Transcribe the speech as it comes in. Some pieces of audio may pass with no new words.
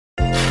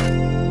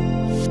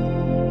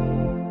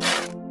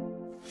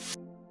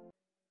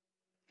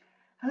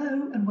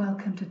Hello and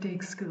welcome to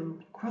Dig School,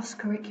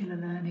 cross-curricular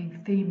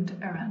learning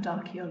themed around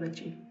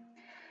archaeology.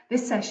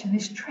 This session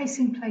is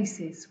tracing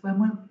places when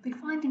we'll be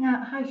finding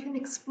out how you can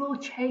explore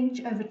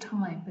change over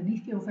time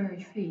beneath your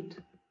very feet.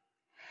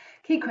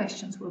 Key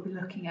questions we'll be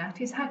looking at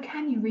is how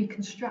can you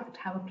reconstruct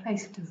how a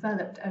place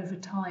developed over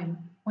time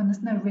when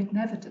there's no written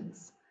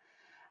evidence?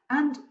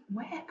 And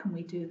where can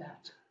we do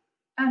that?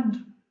 And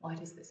why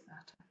does this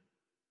matter?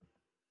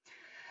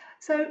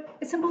 So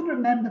it's important to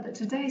remember that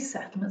today's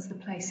settlements, the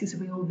places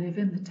we all live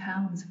in, the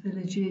towns,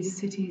 villages,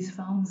 cities,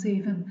 farms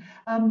even,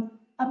 are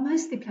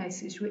mostly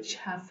places which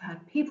have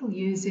had people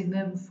using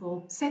them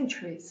for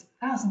centuries,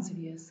 thousands of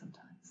years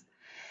sometimes.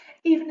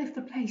 Even if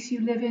the place you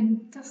live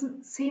in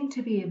doesn't seem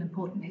to be an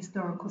important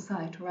historical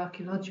site or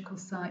archaeological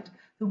site,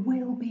 there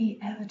will be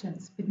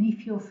evidence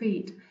beneath your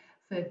feet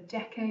for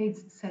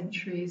decades,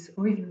 centuries,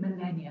 or even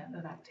millennia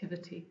of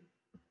activity.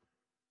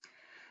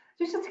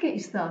 Just to get you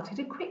started,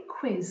 a quick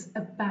quiz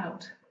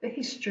about the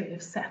history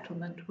of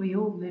settlement. We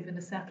all live in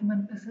a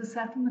settlement because a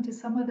settlement is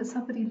somewhere that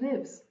somebody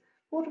lives.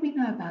 What do we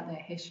know about their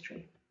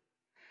history?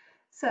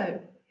 So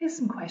here's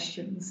some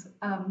questions.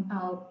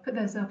 I'll put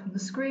those up on the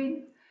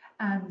screen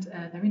and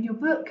they're in your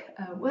book.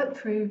 Work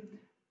through,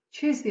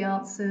 choose the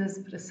answers,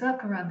 put a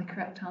circle around the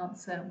correct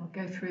answer, and we'll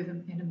go through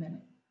them in a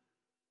minute.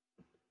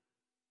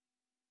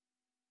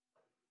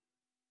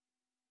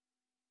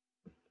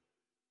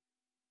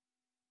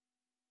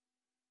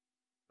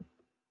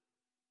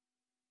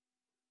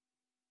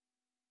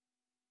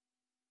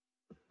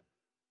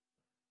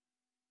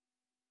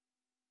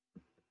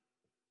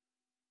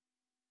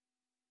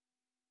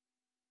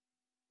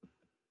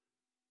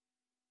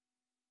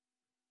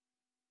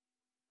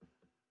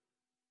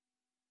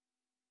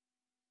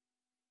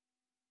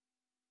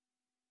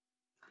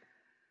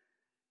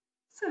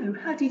 So,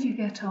 how did you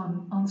get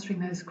on answering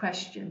those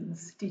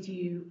questions? Did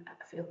you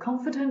feel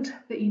confident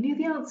that you knew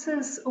the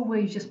answers, or were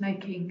you just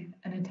making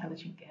an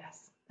intelligent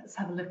guess? Let's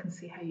have a look and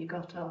see how you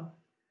got on.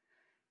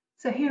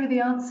 So here are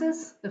the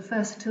answers. The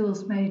first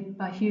tools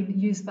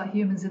used by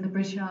humans in the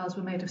British Isles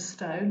were made of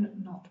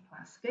stone, not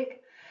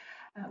plastic.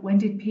 When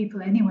did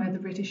people anywhere in the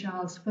British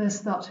Isles first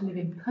start to live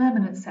in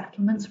permanent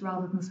settlements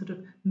rather than sort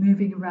of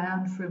moving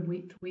around from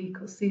week to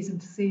week or season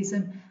to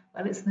season?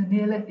 Well, it's the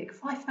Neolithic,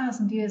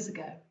 5,000 years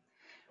ago.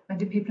 When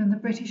did people in the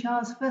British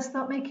Isles first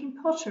start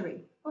making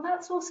pottery? Well,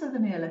 that's also the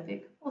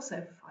Neolithic,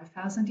 also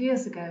 5,000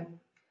 years ago.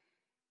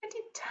 When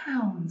did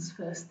towns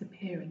first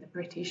appear in the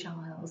British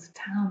Isles?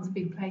 Towns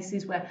being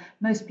places where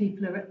most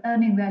people are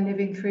earning their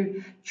living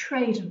through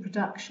trade and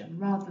production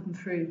rather than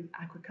through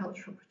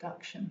agricultural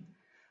production.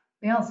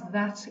 The answer to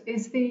that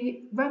is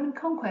the Roman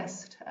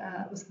conquest.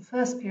 It was the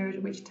first period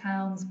at which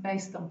towns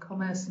based on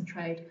commerce and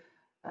trade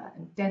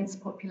and dense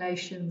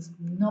populations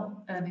not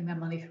earning their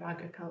money through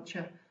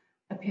agriculture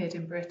appeared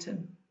in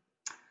Britain.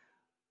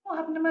 What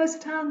happened to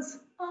most towns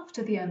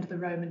after the end of the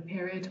Roman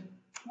period?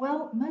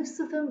 Well, most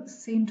of them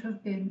seem to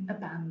have been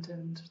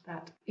abandoned.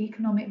 That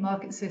economic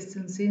market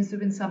system seems to have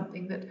been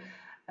something that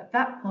at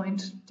that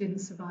point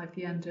didn't survive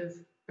the end of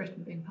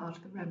Britain being part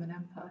of the Roman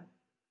Empire.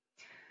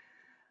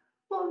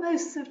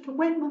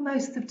 When were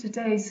most of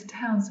today's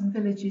towns and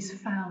villages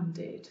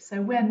founded?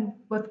 So when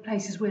were the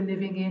places we're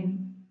living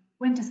in,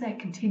 when does their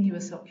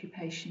continuous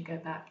occupation go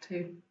back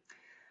to?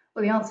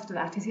 Well, the answer to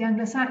that is the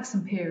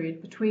Anglo-Saxon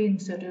period, between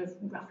sort of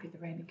roughly the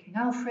reign of King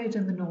Alfred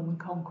and the Norman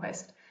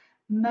conquest.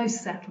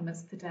 Most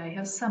settlements today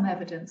have some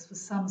evidence for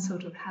some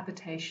sort of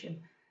habitation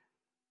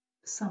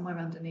somewhere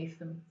underneath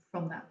them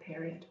from that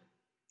period.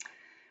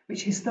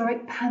 Which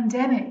historic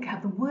pandemic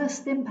had the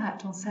worst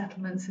impact on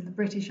settlements in the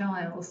British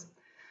Isles?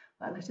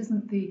 Well, it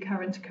isn't the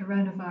current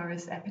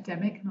coronavirus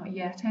epidemic, not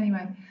yet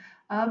anyway.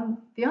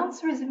 The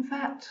answer is, in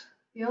fact,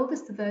 the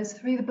oldest of those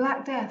three, the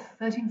Black Death,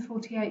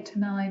 1348 to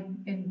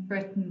 9 in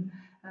Britain,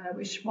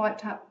 which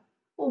wiped out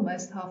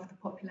almost half the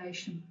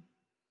population.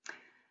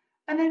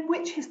 And then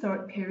which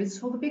historic period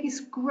saw the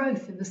biggest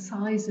growth in the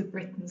size of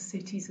Britain's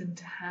cities and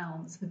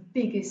towns, the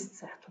biggest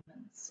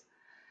settlements?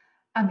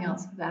 And the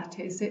answer to that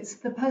is it's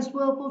the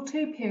post-World War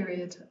II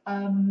period,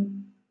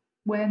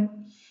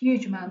 when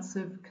huge amounts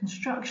of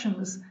construction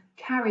was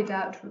carried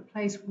out to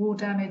replace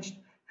war-damaged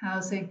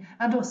housing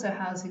and also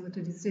housing that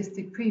had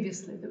existed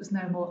previously that was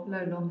no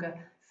longer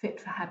fit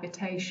for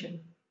habitation.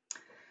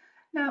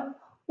 Now,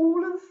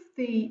 all of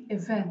the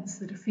events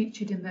that are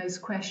featured in those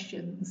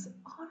questions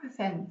are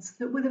events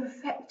that will have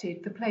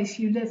affected the place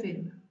you live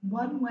in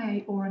one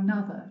way or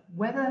another,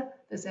 whether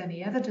there's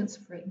any evidence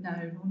for it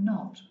known or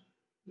not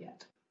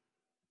yet.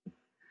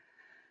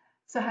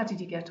 So how did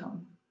you get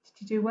on?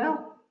 Did you do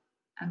well?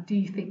 And do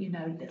you think you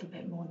know a little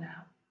bit more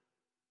now?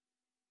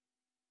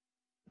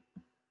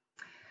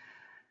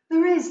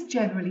 There is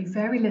generally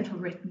very little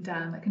written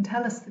down that can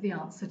tell us the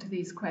answer to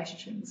these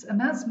questions, and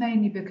that's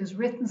mainly because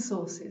written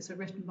sources are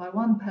written by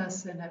one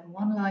person over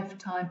one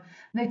lifetime,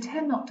 and they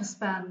tend not to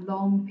span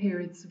long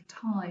periods of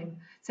time.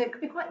 So it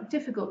can be quite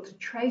difficult to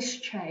trace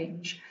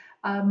change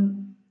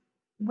when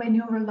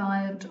you're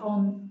reliant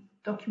on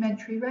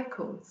documentary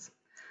records.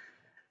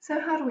 So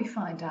how do we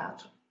find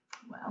out?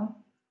 Well,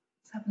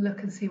 let's have a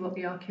look and see what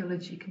the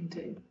archaeology can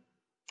do.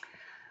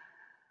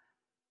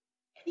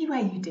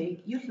 Anywhere you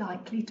dig, you're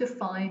likely to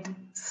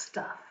find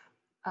stuff.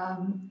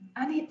 And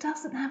it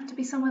doesn't have to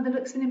be somewhere that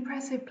looks an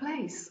impressive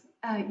place.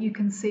 You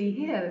can see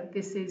here,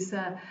 this is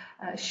a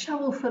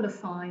shovel full of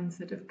finds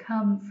that have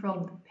come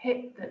from the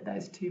pit that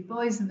those two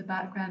boys in the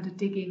background are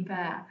digging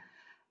there.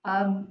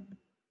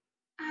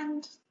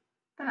 And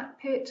that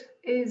pit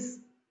is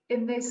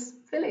in this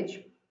village.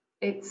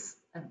 It's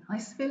a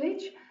nice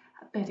village,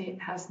 but it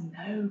has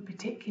no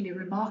particularly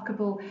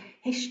remarkable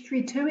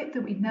history to it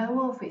that we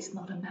know of. It's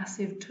not a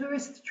massive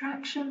tourist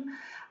attraction.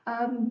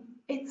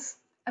 It's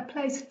a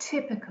place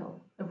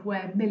typical of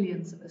where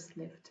millions of us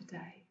live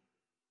today.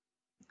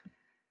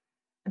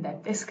 And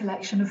then this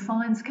collection of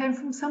finds came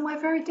from somewhere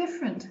very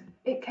different.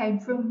 It came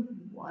from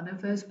one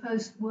of those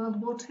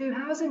post-World War II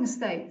housing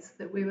estates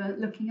that we were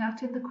looking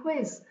at in the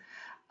quiz,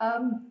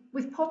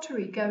 with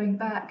pottery going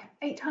back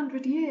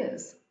 800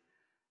 years,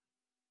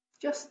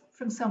 just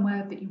from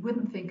somewhere that you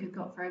wouldn't think had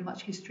got very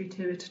much history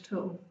to it at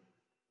all.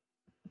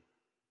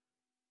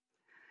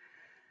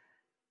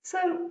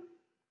 So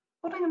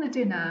what I'm going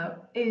to do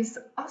now is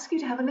ask you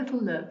to have a little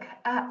look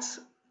at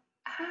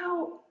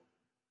how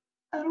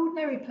an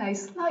ordinary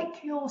place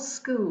like your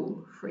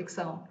school, for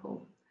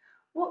example,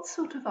 what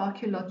sort of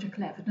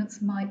archaeological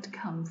evidence might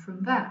come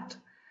from that?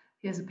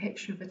 Here's a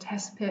picture of a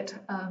test pit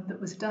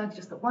that was dug,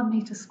 just a 1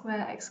 metre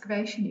square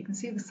excavation. You can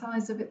see the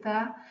size of it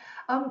there.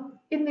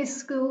 In this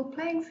school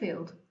playing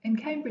field in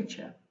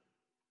Cambridgeshire.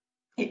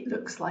 It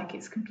looks like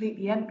it's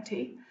completely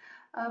empty,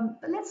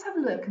 but let's have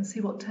a look and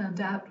see what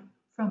turned out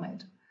from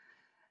it.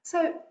 So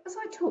as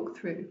I talk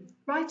through,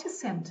 write a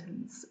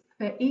sentence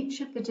for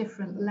each of the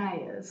different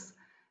layers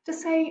to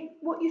say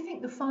what you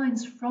think the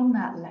finds from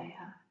that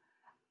layer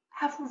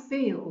have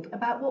revealed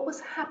about what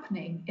was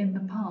happening in the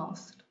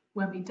past.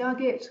 When we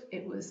dug it,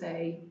 it was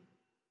a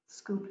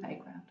school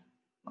playground,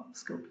 not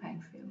school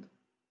playing field.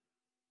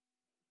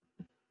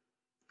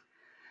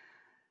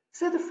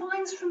 So the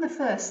finds from the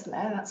first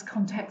layer, that's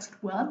context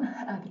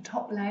 1, the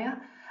top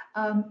layer,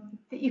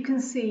 that you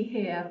can see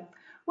here,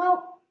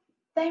 well,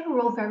 they were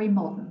all very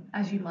modern,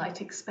 as you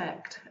might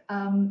expect.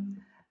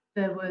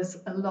 There was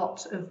a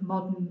lot of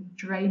modern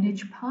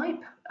drainage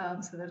pipe,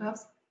 so that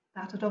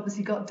had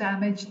obviously got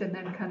damaged and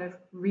then kind of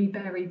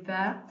reburied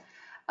there.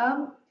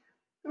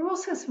 There were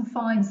also some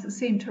finds that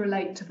seemed to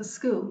relate to the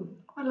school.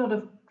 Quite a lot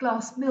of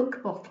glass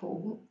milk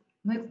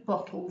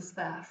bottles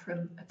there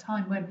from a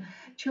time when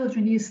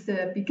children used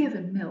to be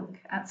given milk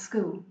at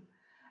school.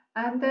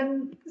 And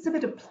then there's a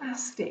bit of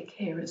plastic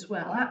here as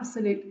well,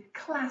 absolute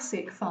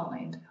classic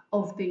find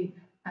of the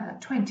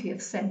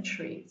 20th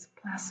century. It's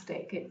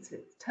plastic, it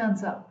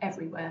turns up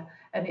everywhere,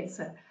 and it's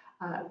a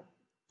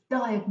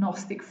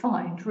diagnostic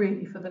find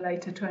really for the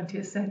later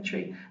 20th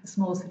century, a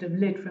small sort of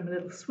lid from a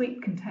little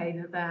sweet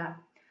container there.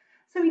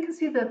 So we can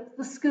see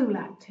the school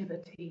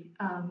activity,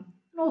 and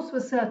also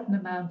a certain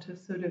amount of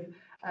sort of,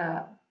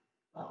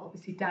 well,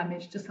 obviously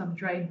damage to some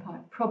drain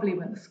pipe, probably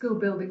when the school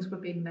buildings were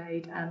being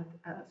made and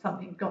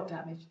something got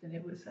damaged and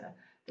it was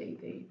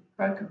the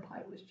broken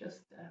pipe was just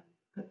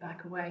put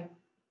back away.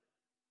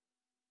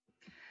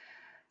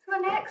 So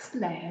the next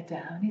layer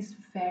down is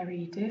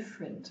very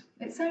different.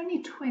 It's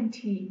only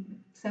 20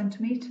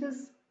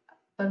 centimetres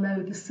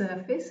below the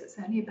surface. It's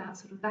only about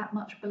sort of that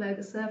much below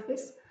the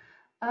surface.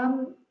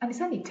 And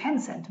it's only 10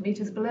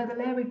 centimetres below the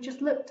layer we've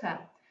just looked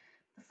at.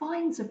 The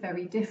finds are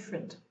very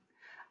different.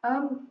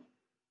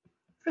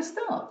 For a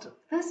start,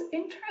 there's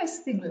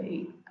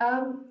interestingly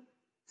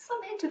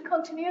some hint of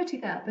continuity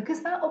there,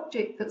 because that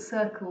object that's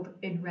circled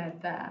in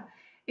red there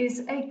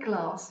is a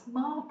glass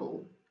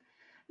marble.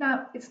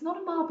 Now, it's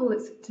not a marble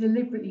that's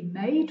deliberately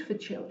made for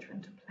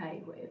children to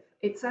play with.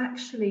 It's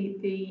actually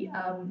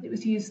it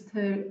was used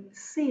to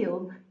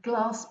seal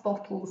glass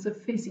bottles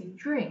of fizzy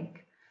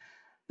drink.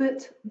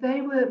 But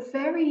they were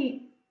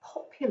very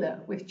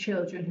popular with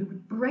children who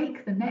would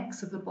break the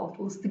necks of the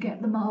bottles to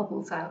get the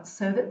marbles out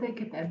so that they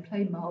could then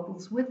play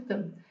marbles with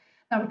them.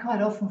 Now, we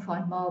quite often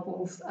find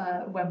marbles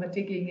when we're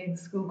digging in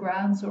school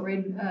grounds or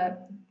in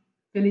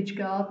village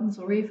gardens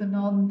or even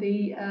on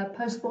the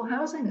post-war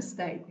housing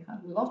estate. We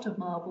find a lot of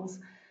marbles,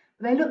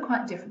 but they look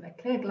quite different. They're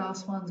clear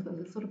glass ones with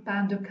a sort of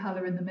band of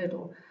colour in the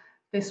middle.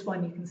 This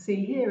one you can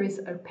see here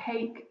is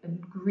opaque and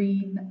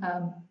green,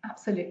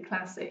 absolute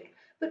classic,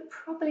 but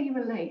probably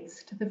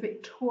relates to the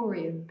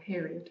Victorian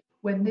period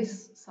when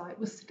this site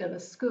was still a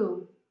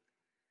school.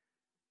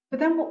 But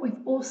then what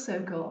we've also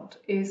got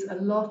is a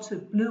lot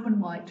of blue and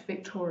white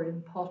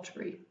Victorian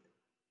pottery.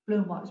 Blue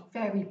and white was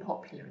very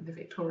popular in the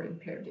Victorian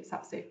period. It's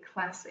absolute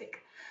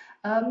classic.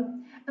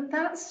 And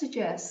that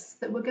suggests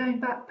that we're going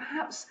back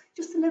perhaps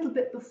just a little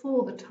bit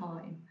before the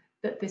time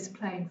that this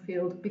playing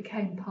field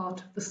became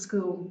part of the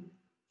school.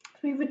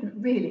 We wouldn't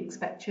really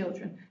expect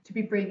children to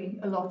be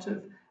bringing a lot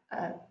of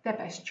their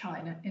best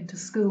china into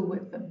school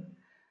with them.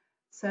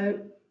 So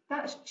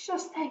that's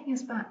just taking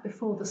us back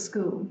before the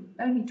school,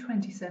 only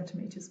 20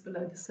 centimetres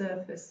below the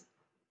surface.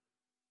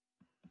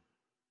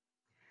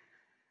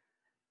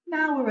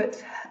 Now we're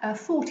at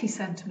 40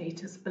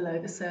 centimetres below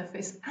the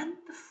surface, and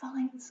the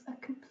finds are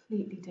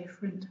completely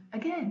different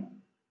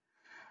again.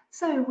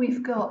 So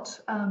we've got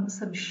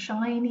some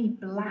shiny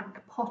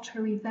black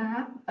pottery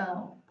there,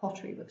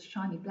 pottery with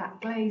shiny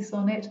black glaze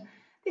on it.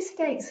 This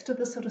dates to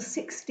the sort of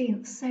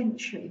 16th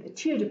century, the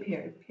Tudor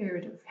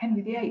period of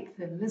Henry VIII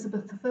and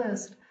Elizabeth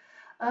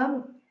I.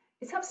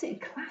 It's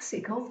absolutely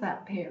classic of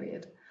that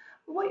period.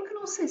 But what you can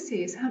also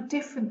see is how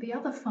different the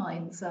other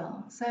finds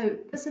are. So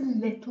there's a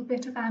little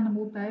bit of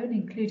animal bone,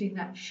 including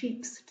that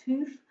sheep's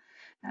tooth.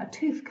 Now,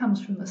 tooth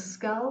comes from the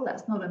skull.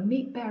 That's not a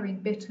meat-bearing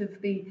bit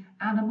of the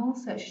animal,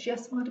 so it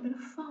just might have been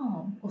a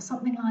farm or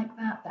something like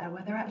that there,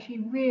 where they're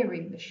actually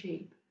rearing the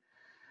sheep.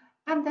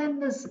 And then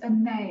there's a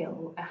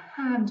nail, a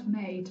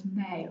handmade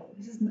nail.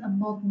 This isn't a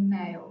modern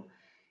nail.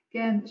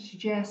 Again, it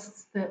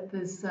suggests that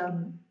there's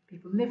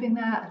people living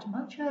there at a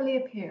much earlier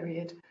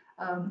period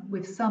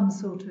with some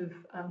sort of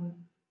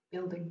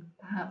building,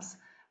 perhaps,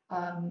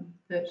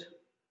 that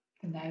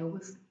the nail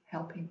was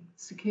helping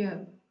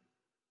secure.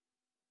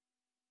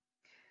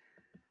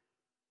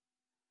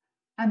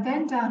 And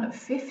then down at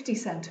 50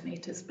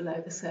 centimetres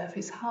below the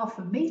surface, half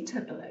a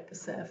metre below the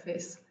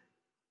surface,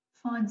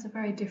 finds are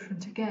very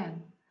different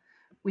again.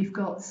 We've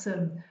got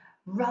some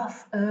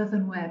rough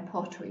earthenware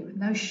pottery with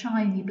no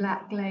shiny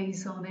black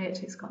glaze on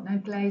it. It's got no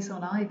glaze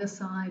on either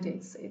side.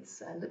 It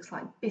looks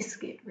like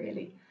biscuit,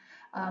 really.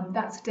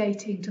 That's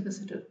dating to the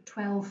sort of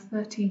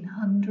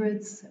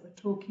 1300s. So we're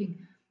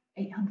talking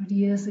 800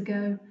 years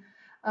ago.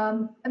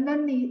 And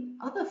then the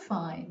other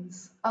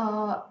finds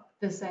are,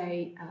 there's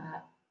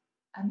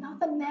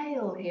another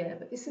nail here,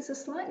 but this is a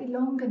slightly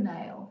longer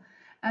nail,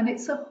 and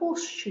it's a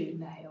horseshoe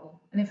nail.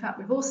 And in fact,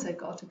 we've also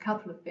got a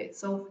couple of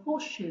bits of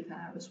horseshoe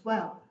there as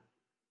well.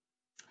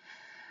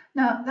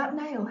 Now, that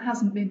nail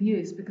hasn't been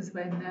used because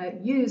when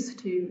used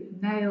to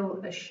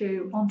nail a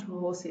shoe onto a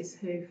horse's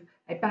hoof,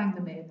 they bang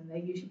them in and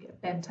they usually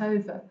get bent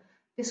over.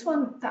 This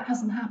one, that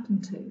hasn't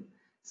happened to.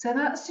 So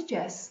that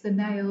suggests the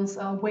nails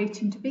are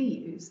waiting to be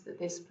used at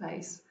this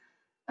place.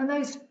 And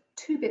those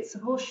two bits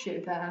of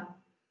horseshoe there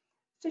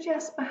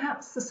suggest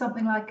perhaps there's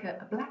something like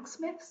a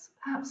blacksmith's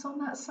perhaps on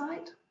that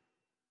site.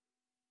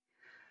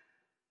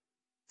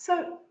 So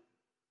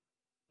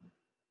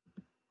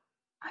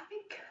I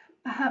think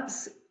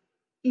perhaps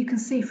you can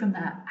see from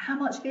that how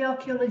much the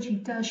archaeology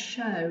does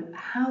show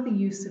how the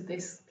use of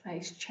this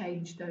place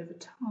changed over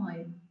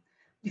time.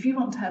 If you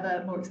want to have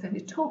a more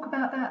extended talk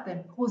about that,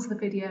 then pause the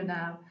video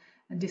now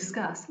and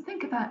discuss and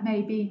think about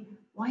maybe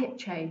why it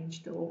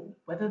changed or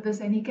whether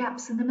there's any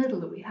gaps in the middle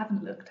that we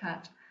haven't looked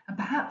at. And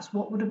perhaps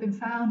what would have been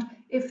found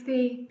if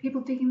the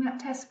people digging that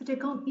test pit had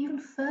gone even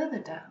further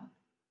down.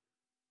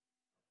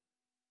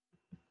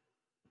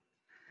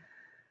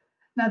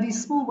 Now,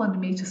 these small 1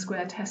 metre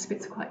square test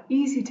pits are quite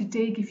easy to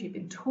dig if you've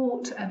been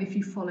taught and if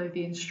you follow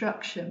the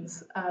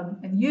instructions.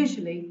 And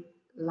usually,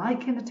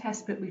 like in the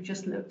test pit we've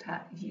just looked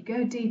at, if you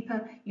go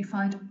deeper, you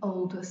find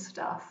older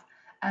stuff.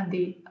 And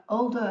the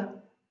older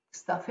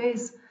stuff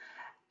is,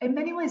 in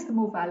many ways, the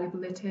more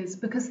valuable it is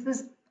because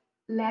there's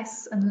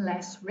less and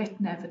less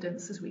written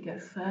evidence as we go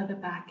further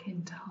back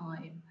in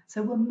time.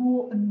 So we're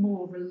more and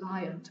more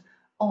reliant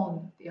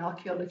on the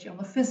archaeology, on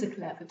the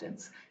physical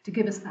evidence to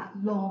give us that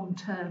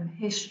long-term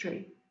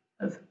history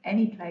of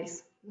any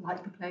place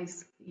like the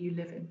place that you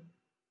live in.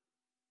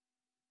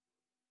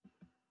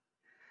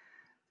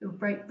 So we'll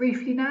break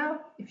briefly now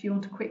if you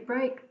want a quick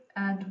break,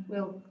 and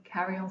we'll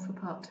carry on for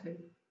part 2.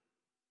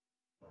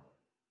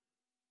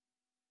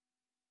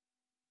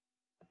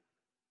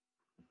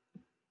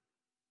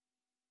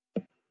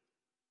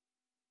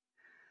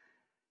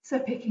 So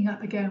picking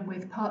up again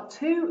with part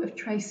 2 of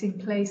tracing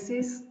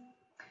places,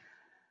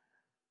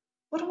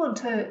 what I want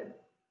to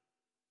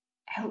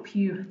help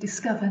you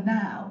discover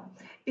now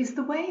is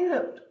the way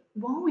that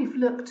while we've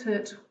looked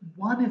at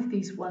one of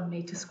these 1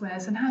 metre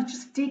squares and how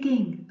just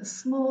digging a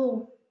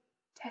small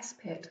test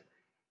pit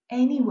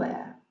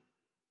anywhere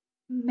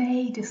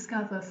may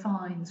discover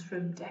finds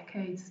from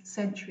decades,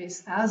 centuries,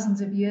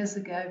 thousands of years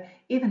ago,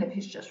 even if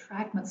it's just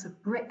fragments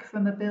of brick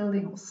from a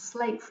building or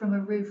slate from a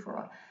roof or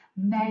a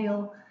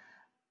nail,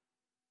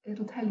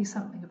 it'll tell you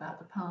something about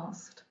the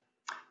past.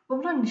 But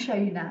what I'm going to show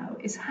you now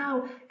is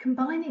how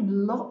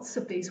combining lots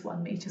of these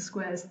 1 metre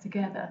squares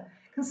together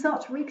can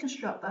start to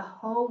reconstruct the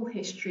whole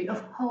history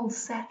of whole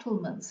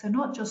settlements. So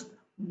not just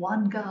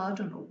one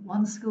garden or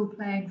one school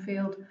playing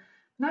field,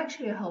 but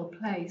actually a whole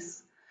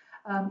place.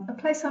 A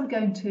place I'm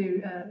going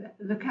to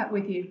look at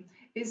with you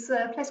is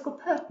a place called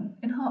Purton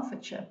in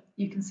Hertfordshire.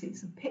 You can see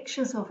some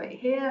pictures of it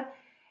here.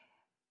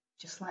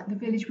 Just like the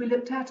village we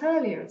looked at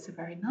earlier, it's a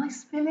very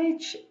nice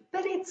village,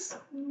 but it's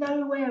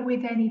nowhere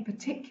with any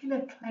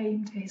particular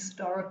claim to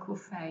historical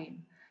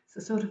fame. It's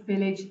the sort of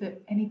village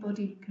that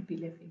anybody could be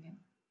living in.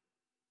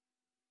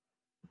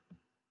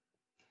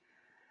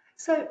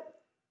 So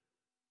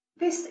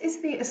this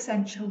is the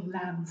essential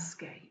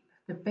landscape,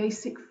 the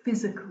basic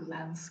physical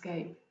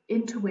landscape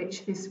into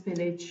which this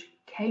village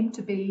came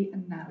to be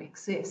and now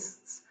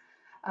exists.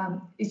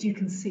 As you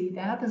can see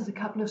there, there's a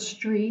couple of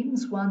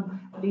streams,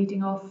 one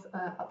leading off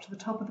up to the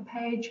top of the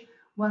page,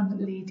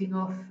 one leading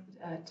off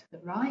to the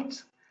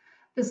right.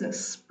 There's a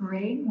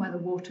spring where the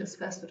water's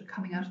first sort of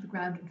coming out of the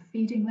ground and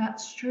feeding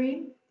that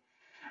stream.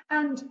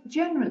 And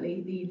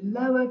generally the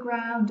lower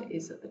ground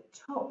is at the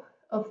top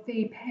of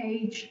the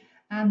page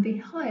and the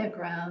higher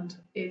ground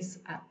is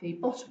at the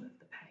bottom of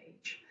the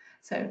page.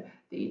 So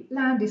the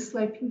land is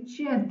sloping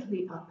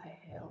gently up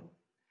a hill,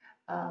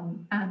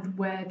 and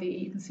where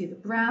you can see the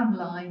brown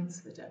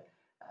lines that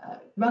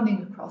are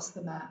running across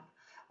the map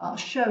are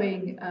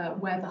showing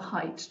where the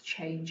height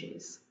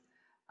changes.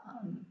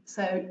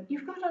 So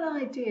you've got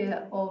an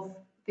idea of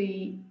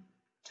the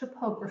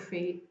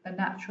topography, the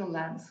natural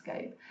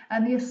landscape,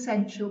 and the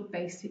essential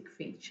basic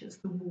features,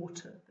 the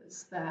water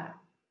that's there.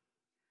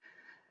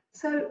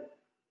 So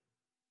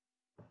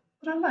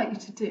what I'd like you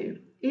to do,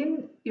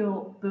 in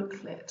your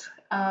booklet,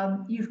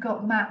 you've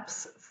got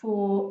maps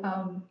for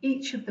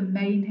each of the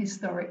main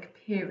historic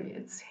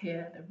periods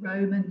here, the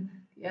Roman,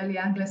 the early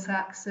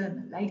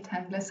Anglo-Saxon, the late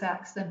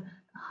Anglo-Saxon,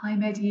 the high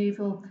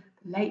medieval,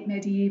 the late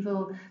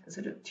medieval, the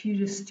sort of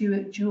Tudor,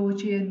 Stuart,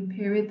 Georgian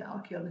period that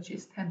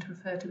archaeologists tend to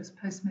refer to as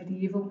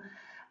post-medieval,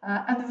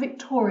 and the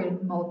Victorian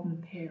modern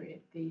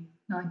period, the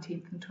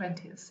 19th and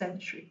 20th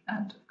century,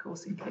 and of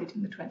course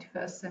including the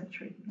 21st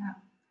century now.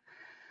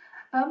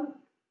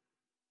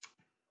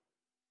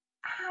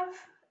 Have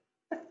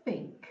a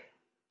think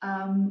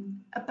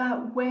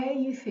about where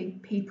you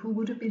think people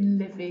would have been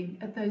living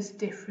at those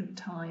different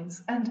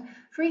times, and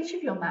for each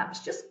of your maps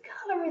just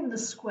colour in the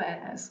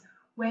squares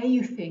where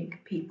you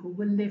think people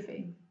were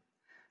living.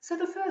 So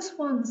the first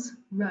one's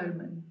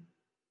Roman.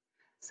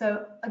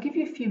 So I'll give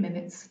you a few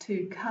minutes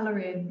to colour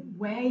in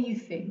where you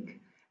think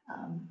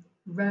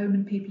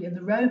Roman people in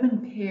the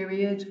Roman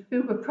period,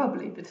 who were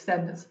probably the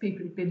descendants of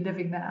people who've been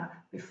living there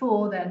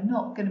before. They're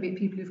not going to be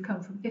people who've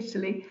come from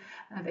Italy.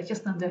 They're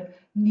just under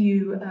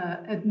new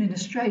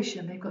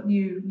administration. They've got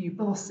new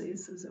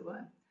bosses, as it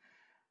were.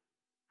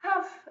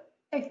 Have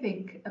a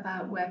think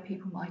about where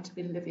people might have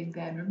been living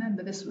then.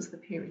 Remember, this was the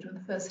period when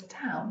the first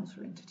towns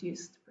were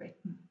introduced to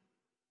Britain.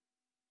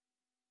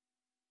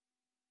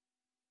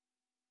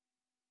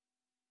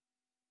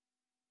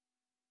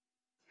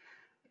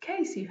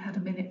 Okay, so you've had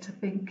a minute to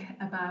think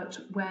about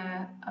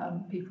where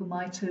people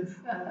might have,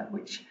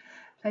 which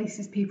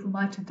places people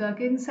might have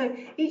dug in. So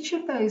each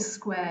of those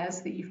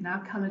squares that you've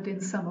now coloured in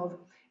some of,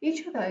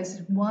 each of those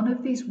is one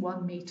of these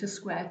 1 metre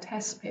square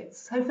test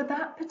pits. So for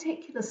that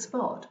particular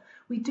spot,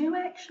 we do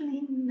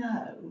actually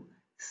know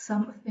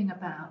something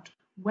about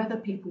whether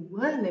people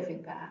were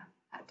living there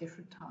at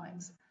different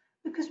times,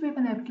 because we've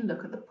been able to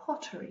look at the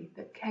pottery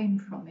that came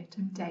from it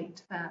and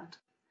date that.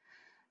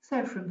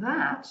 So from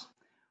that,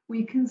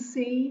 we can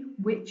see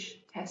which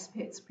test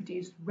pits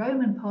produced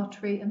Roman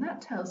pottery, and that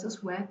tells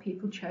us where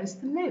people chose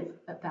to live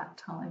at that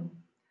time.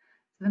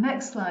 So the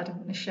next slide I'm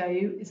going to show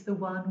you is the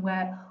one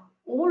where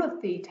all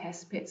of the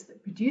test pits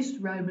that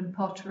produced Roman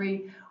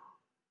pottery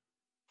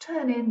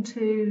turn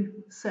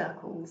into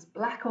circles,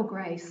 black or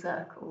grey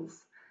circles.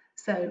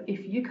 So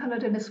if you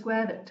coloured in a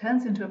square that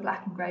turns into a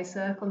black and grey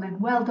circle, then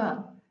well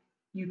done,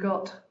 you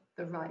got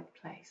the right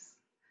place.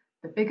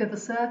 The bigger the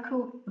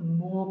circle, the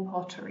more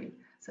pottery.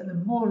 So the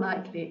more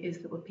likely it is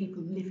there were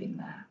people living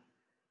there.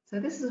 So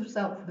this is a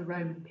result for the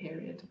Roman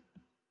period.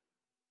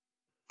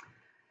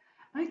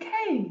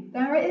 Okay,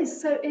 there it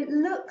is. So it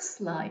looks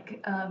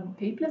like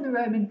people in the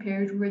Roman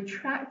period were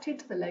attracted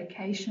to the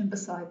location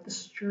beside the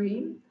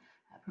stream.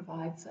 That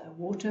provides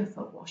water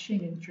for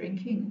washing and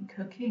drinking and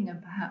cooking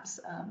and perhaps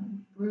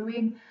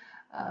brewing,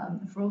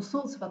 for all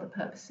sorts of other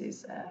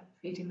purposes,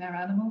 feeding their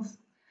animals.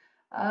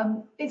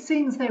 It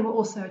seems they were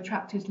also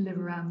attracted to live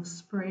around the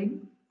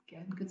spring.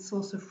 Again, good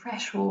source of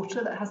fresh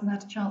water that hasn't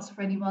had a chance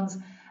for anyone's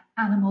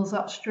animals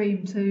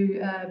upstream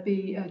to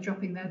be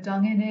dropping their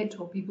dung in it,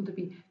 or people to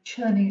be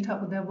churning it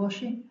up with their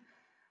washing.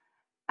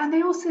 And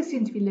they also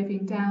seem to be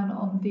living down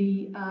on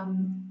the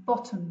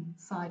bottom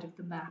side of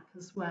the map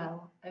as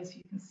well, as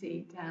you can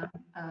see down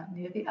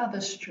near the other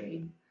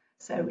stream.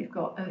 So we've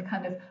got a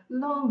kind of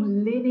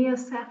long linear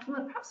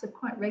settlement, perhaps a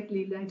quite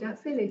regularly laid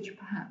out village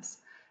perhaps,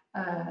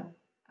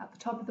 at the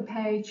top of the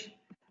page,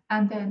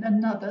 and then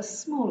another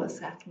smaller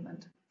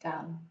settlement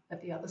down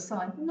at the other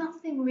side.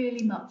 Nothing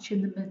really much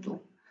in the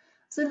middle.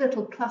 There's a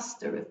little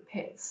cluster of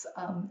pits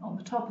on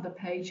the top of the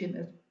page, in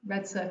the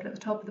red circle at the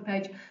top of the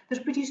page,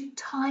 that produce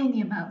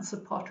tiny amounts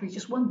of pottery,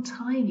 just one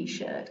tiny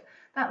sherd.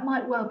 That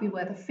might well be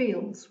where the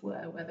fields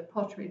were, where the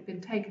pottery had been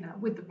taken out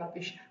with the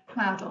rubbish,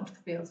 ploughed onto the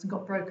fields and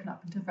got broken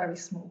up into very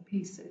small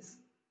pieces.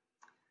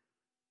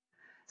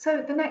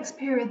 So the next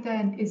period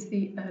then is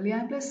the early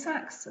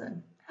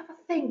Anglo-Saxon. Have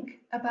a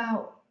think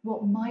about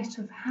what might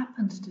have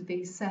happened to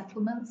these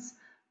settlements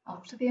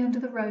after the end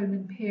of the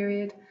Roman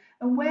period,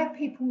 and where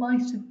people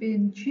might have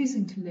been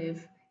choosing to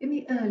live in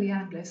the early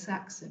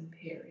Anglo-Saxon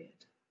period.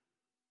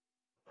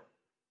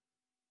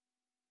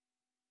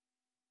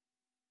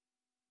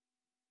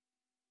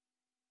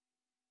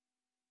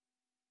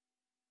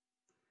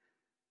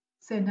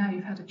 So now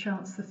you've had a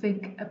chance to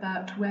think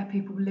about where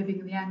people were living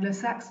in the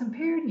Anglo-Saxon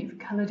period, and you've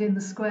coloured in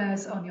the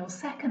squares on your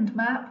second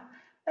map.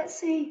 Let's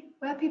see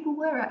where people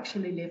were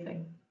actually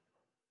living.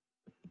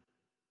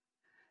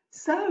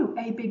 So,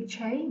 a big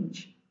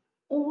change.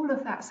 all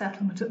of that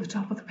settlement at the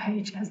top of the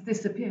page has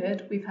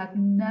disappeared. We've had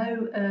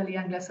no early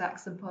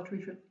Anglo-Saxon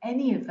pottery from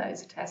any of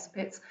those test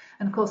pits.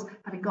 And of course,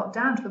 having got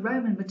down to the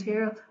Roman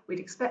material,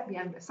 we'd expect the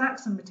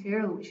Anglo-Saxon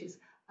material, which is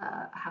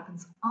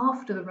happens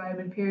after the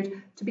Roman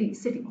period, to be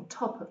sitting on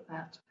top of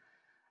that.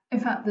 In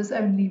fact, there's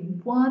only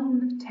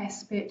one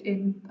test pit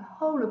in the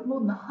whole of more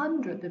than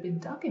 100 that have been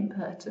dug in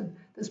Purton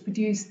that's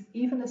produced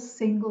even a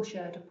single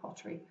sherd of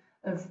pottery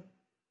of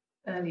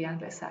early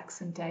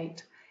Anglo-Saxon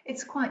date.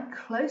 It's quite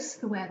close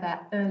to where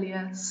that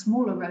earlier,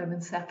 smaller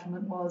Roman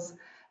settlement was,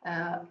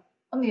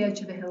 on the edge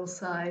of the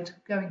hillside,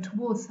 going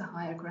towards the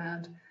higher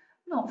ground,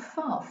 not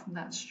far from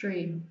that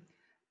stream.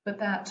 But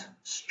that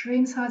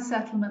streamside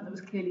settlement that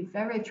was clearly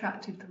very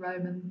attractive to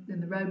in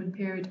the Roman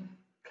period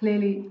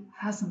clearly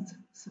hasn't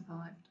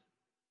survived.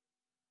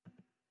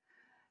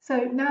 So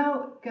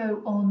now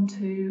go on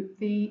to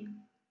the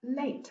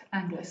late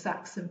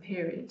Anglo-Saxon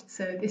period.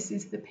 So this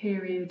is the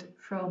period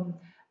from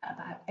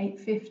about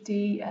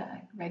 850,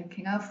 reign of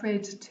King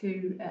Alfred,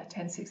 to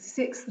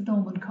 1066, the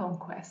Norman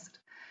conquest.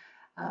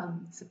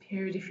 It's a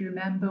period, if you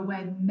remember,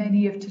 when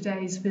many of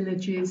today's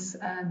villages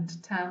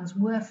and towns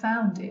were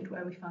founded,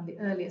 where we find the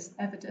earliest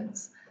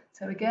evidence.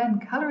 So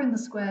again, colour in the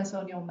squares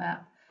on your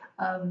map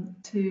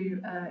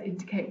to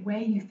indicate where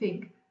you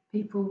think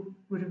people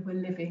were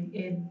living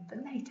in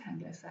the late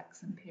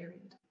Anglo-Saxon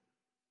period.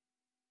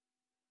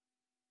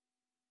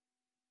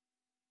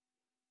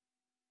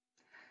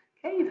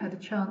 Okay, you've had a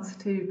chance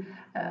to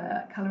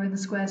colour in the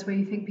squares where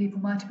you think people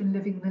might have been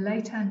living in the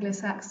late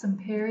Anglo-Saxon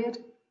period.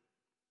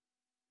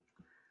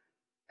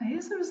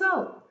 Here's the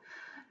result.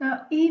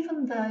 Now,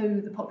 even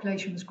though the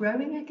population was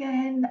growing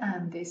again,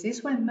 and this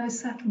is when most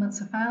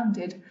settlements are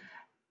founded,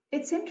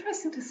 it's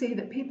interesting to see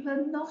that people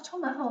are not on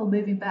the whole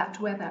moving back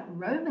to where that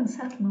Roman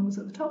settlement was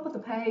at the top of the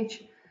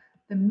page.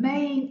 The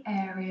main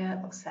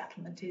area of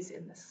settlement is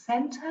in the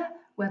centre,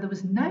 where there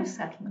was no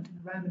settlement in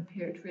the Roman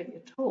period really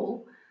at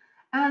all,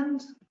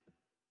 and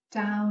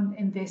down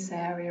in this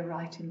area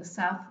right in the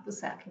south of the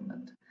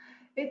settlement.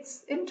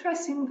 It's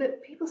interesting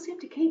that people seem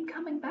to keep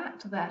coming back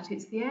to that.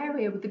 It's the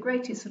area with the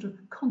greatest sort of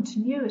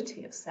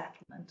continuity of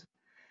settlement.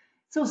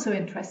 It's also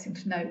interesting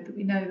to note that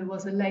we know there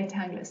was a late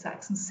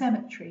Anglo-Saxon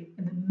cemetery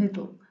in the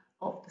middle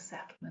of the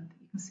settlement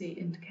that you can see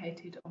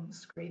indicated on the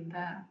screen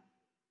there.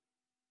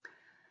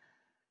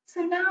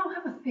 So now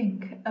have a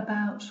think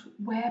about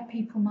where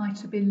people might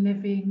have been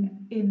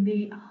living in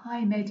the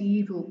high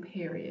medieval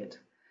period.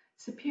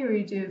 It's a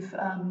period of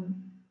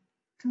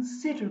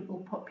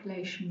considerable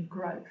population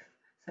growth.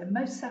 So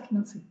most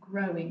settlements are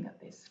growing at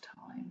this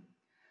time.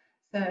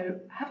 So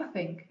have a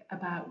think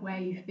about where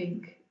you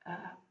think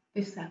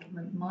this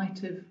settlement might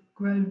have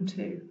grown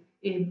to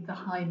in the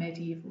high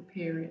medieval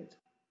period.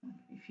 I'll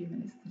give you a few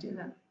minutes to do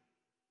that.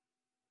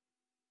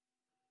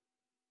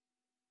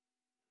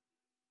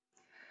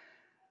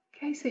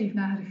 Okay, so you've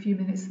now had a few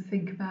minutes to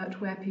think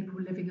about where people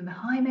were living in the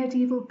high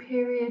medieval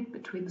period,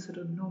 between the sort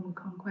of Norman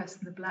conquest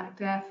and the Black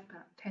Death,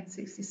 about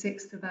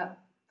 1066 to about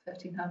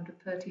 1300,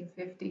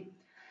 1350.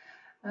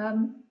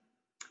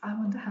 I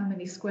wonder how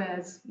many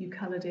squares you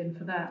coloured in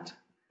for that.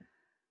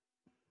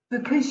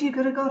 Because you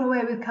could have got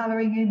away with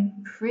colouring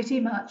in pretty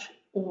much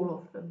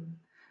all of them.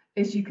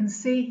 As you can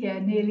see here,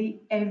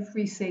 nearly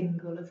every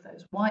single of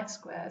those white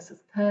squares has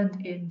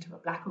turned into a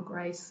black or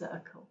grey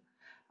circle.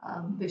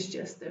 There's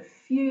just a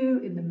few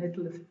in the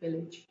middle of the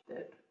village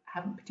that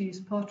haven't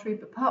produced pottery,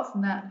 but apart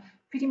from that,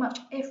 pretty much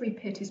every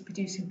pit is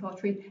producing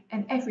pottery,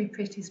 and every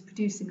pit is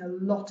producing a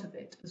lot of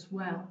it as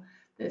well.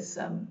 There's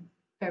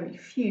very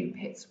few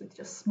pits with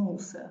just small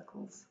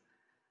circles.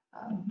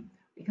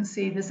 We can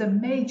see there's a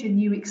major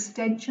new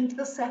extension to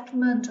the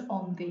settlement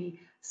on the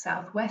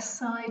southwest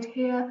side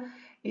here.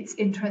 It's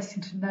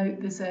interesting to note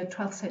there's a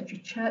 12th century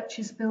church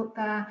is built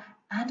there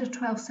and a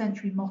 12th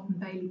century Motte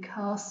Bailey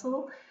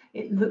castle.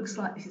 It looks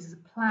like this is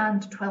a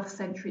planned 12th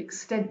century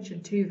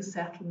extension to the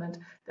settlement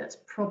that's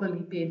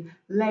probably been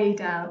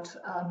laid out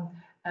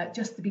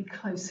just to be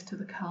close to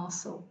the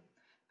castle,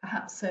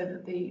 perhaps so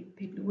that the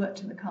people who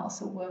worked in the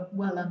castle were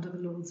well under the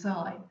Lord's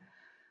eye.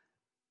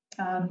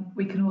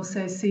 We can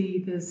also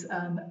see there's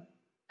a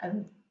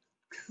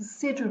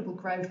considerable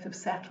growth of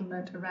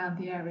settlement around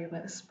the area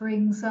where the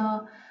springs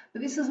are,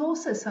 but this is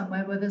also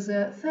somewhere where there's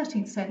a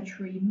 13th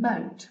century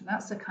moat, and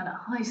that's a kind of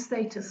high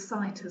status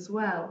site as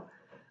well.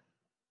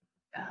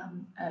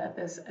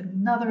 There's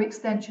another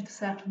extension to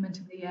settlement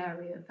in the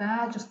area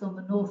there, just on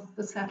the north of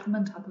the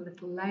settlement, up a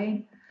little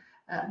lane.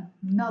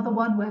 Another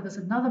one where there's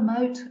another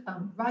moat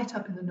right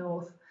up in the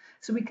north.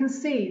 So we can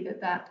see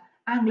that that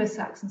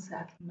Anglo-Saxon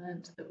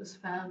settlement that was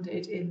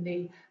founded in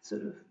the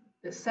sort of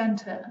the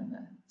centre and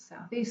the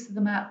southeast of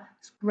the map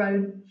has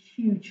grown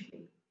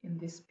hugely in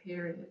this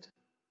period.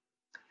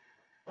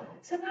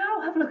 So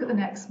now have a look at the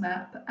next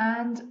map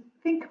and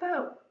think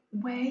about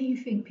where you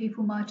think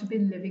people might have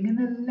been living in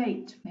the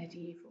late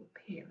medieval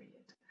period.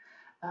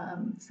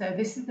 So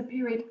this is the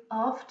period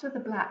after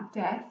the Black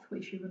Death,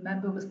 which you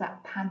remember was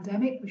that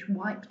pandemic which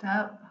wiped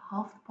out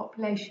half the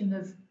population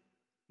of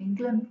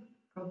England,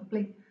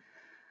 probably.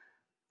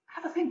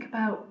 Have a think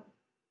about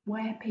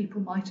where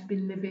people might have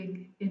been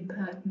living in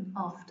Purton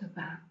after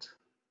that.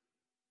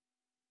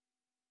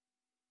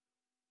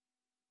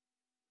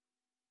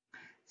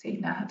 So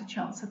you've now had a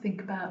chance to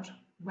think about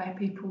where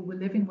people were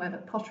living, where the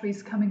pottery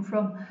is coming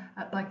from,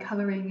 by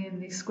colouring in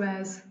the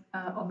squares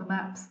on the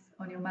maps,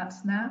 on your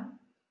maps now.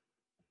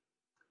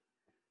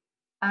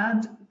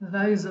 And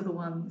those are the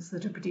ones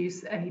that have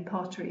produced any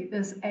pottery.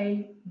 There's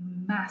a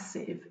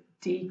massive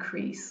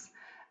decrease.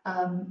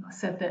 I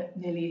said that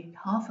nearly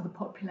half of the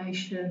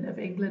population of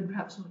England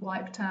perhaps was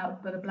wiped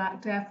out by the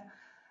Black Death.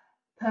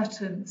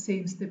 Purton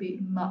seems to be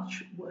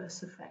much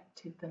worse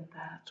affected than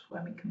that.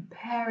 When we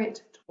compare it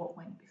to what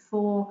went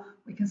before,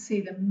 we can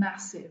see the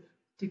massive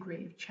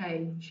degree of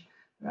change.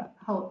 There are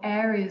whole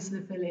areas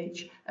of the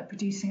village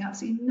producing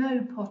absolutely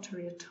no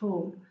pottery at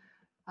all.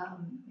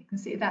 You can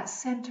see that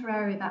centre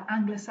area, that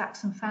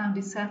Anglo-Saxon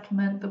founded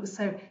settlement that was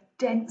so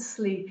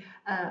densely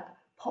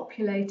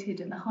populated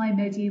in the high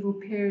medieval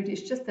period.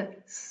 It's just a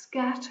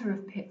scatter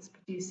of pits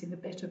producing a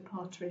bit of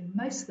pottery.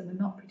 Most of them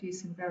are not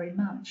producing very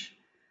much.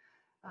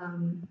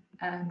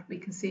 And we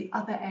can see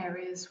other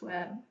areas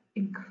where,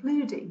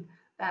 including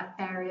that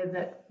area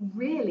that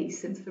really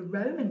since the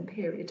Roman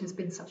period has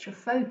been such a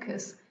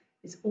focus,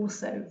 is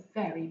also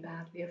very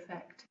badly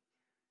affected.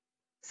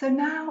 So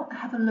now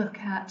have a look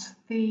at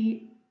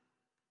the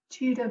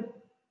Tudor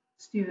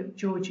Stuart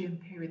Georgian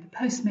period, the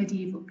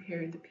post-medieval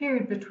period, the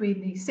period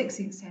between the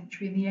 16th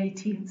century and the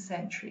 18th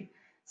century.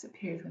 It's a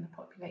period when the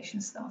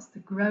population starts to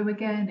grow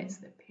again. It's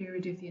the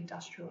period of the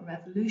Industrial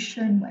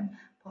Revolution when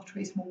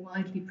pottery is more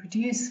widely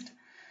produced.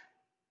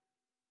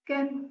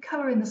 Again,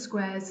 colour in the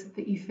squares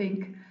that you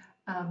think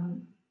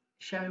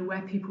show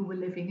where people were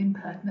living in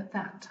Purton at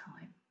that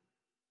time.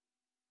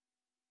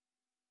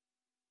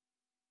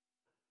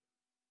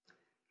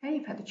 Okay,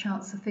 you've had a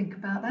chance to think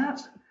about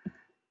that.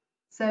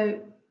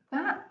 So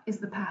that is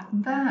the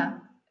pattern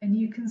there, and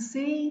you can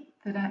see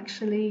that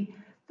actually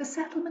the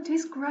settlement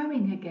is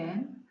growing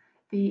again.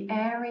 The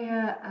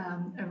area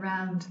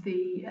around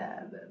the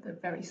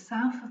very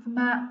south of the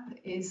map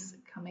is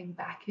coming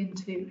back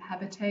into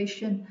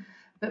habitation,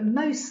 but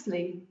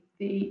mostly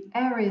the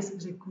areas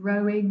that are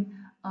growing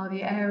are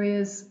the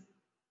areas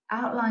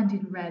outlined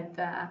in red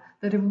there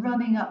that are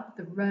running up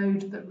the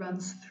road that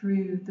runs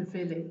through the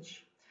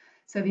village.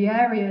 So the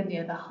area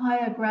near the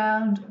higher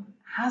ground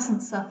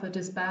hasn't suffered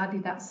as badly.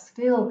 That's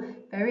still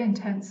very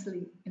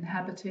intensely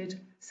inhabited,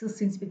 still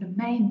seems to be the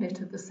main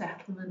bit of the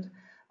settlement,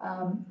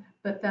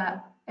 but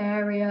that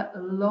area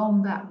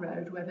along that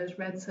road where those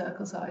red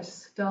circles are is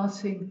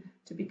starting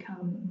to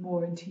become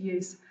more into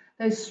use.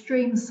 Those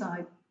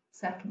streamside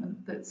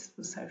settlement that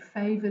was so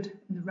favoured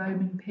in the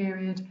Roman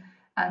period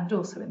and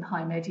also in the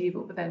high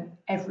medieval, but then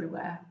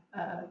everywhere.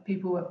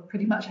 People were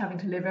pretty much having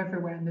to live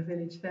everywhere in the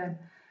village then.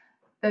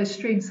 Those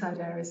streamside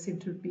areas seem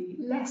to be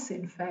less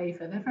in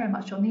favour. They're very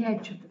much on the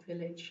edge of the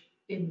village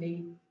in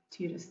the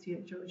Tudor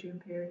Stuart Georgian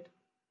period.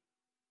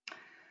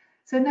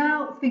 So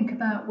now think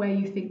about where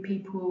you think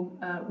people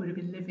would have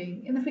been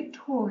living in the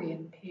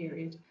Victorian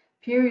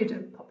period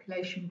of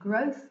population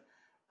growth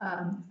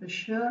for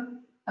sure,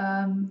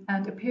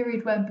 and a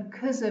period when,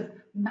 because of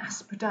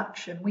mass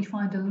production, we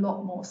find a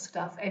lot more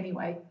stuff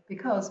anyway,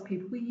 because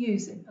people were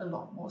using a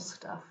lot more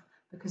stuff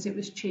because it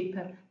was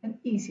cheaper and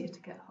easier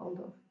to get hold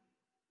of.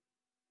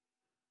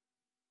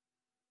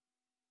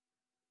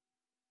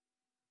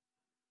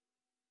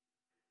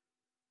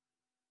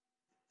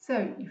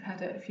 So you've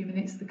had a few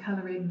minutes to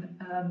colour in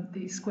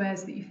the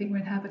squares that you think were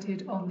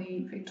inhabited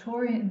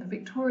in the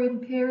Victorian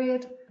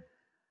period.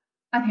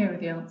 And here are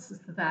the answers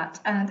to that.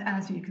 And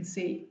as you can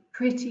see,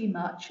 pretty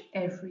much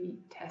every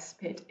test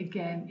pit,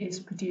 again, is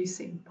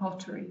producing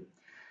pottery.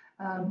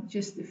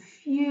 Just a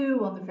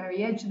few on the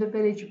very edge of the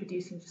village are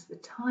producing just a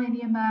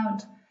tiny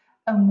amount,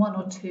 and one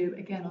or two,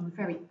 again, on the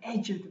very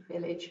edge of the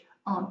village,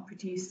 aren't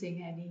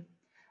producing any.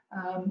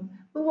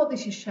 But what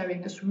this is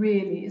showing us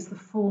really is the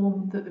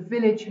form that the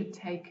village had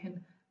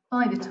taken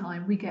by the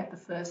time we get the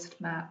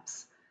first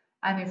maps.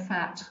 And in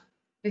fact,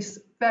 this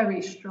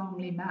very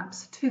strongly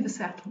maps to the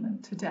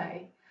settlement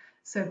today.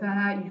 So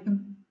there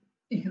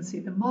you can see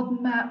the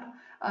modern map,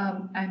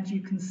 and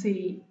you can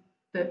see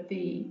that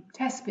the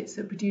test pits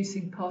that are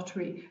producing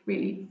pottery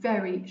really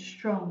very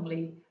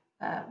strongly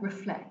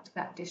reflect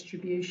that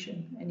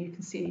distribution. And you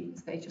can see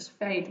as they just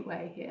fade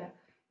away here,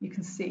 you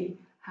can see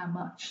how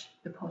much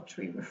the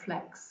pottery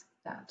reflects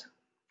that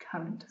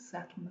current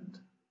settlement.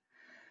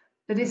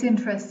 But it's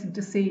interesting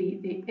to see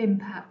the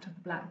impact of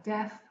the Black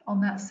Death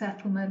on that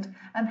settlement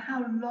and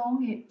how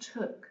long it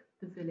took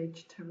the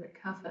village to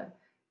recover.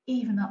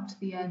 Even up to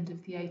the end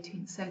of the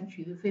 18th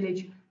century, the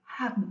village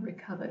hadn't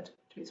recovered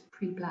to its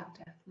pre-Black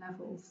Death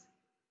levels.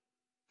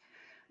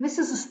 And this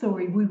is a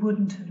story we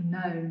wouldn't have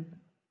known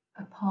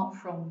apart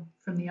from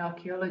the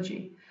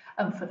archaeology.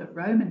 And for the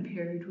Roman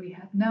period, we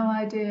had no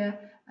idea.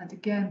 And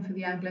again, for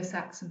the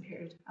Anglo-Saxon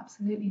period,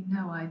 absolutely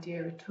no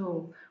idea at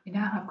all. We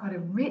now have quite a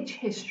rich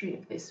history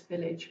of this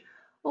village,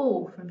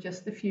 all from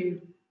just a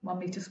few 1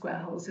 metre square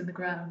holes in the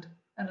ground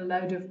and a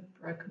load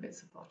of broken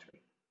bits of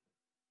pottery.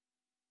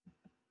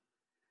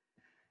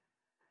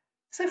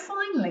 So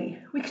finally,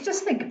 we could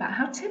just think about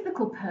how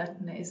typical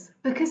Purton is,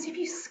 because if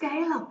you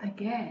scale up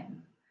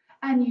again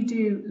and you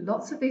do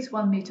lots of these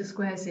 1 metre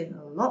squares in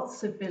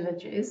lots of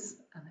villages,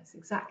 and that's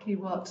exactly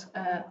what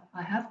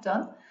I have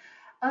done,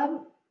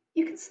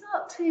 you can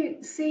start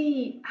to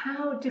see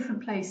how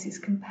different places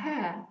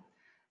compare.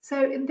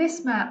 So in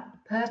this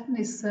map, Purton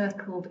is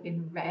circled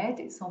in red.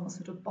 It's on the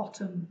sort of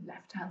bottom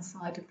left-hand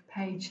side of the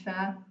page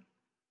there.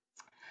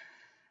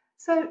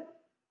 So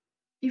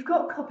you've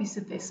got copies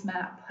of this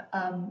map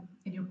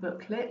in your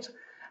booklet,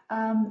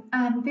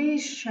 and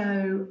these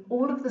show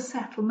all of the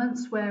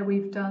settlements where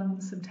we've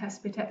done some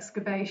test pit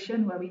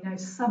excavation, where we know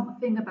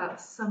something about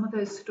some of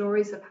those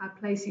stories of how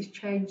places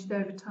changed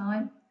over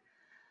time.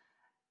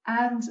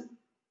 And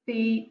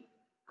the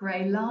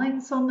grey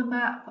lines on the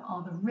map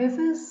are the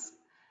rivers,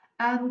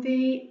 and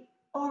the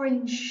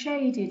orange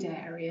shaded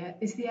area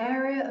is the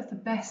area of the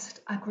best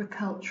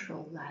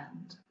agricultural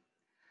land.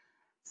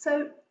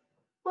 So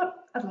what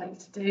I'd like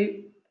to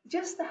do,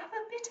 just to have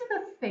a bit of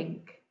a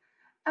think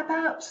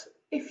about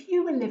if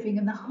you were living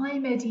in the high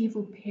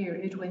medieval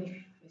period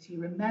when, as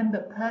you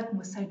remember, Purton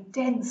was so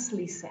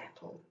densely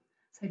settled,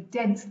 so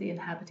densely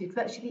inhabited,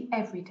 virtually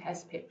every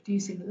test pit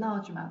producing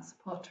large amounts of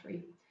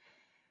pottery.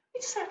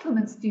 Which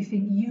settlements do you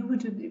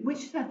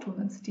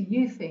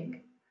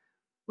think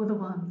were the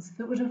ones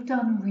that would have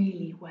done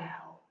really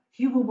well? If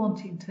you were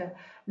wanting to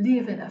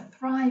live in a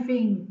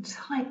thriving,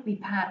 tightly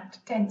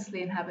packed,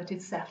 densely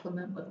inhabited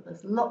settlement where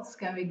there's lots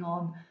going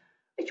on,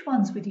 which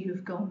ones would you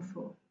have gone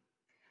for?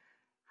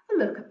 Have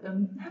a look at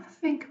them, have a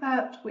think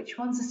about which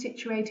ones are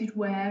situated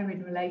where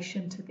in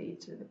relation to the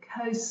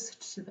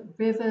coast, to the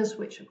rivers,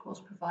 which of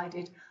course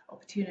provided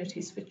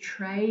opportunities for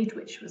trade,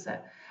 which was an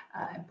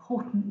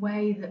important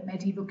way that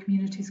medieval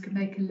communities could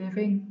make a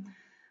living,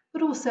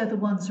 but also the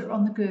ones that are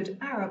on the good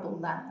arable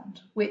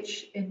land,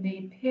 which in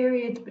the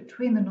period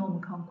between the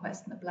Norman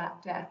Conquest and the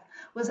Black Death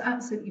was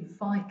absolutely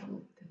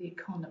vital to the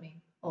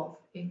economy of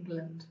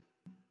England.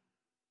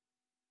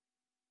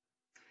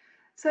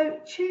 So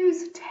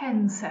choose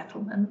 10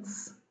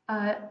 settlements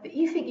that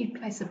you think you'd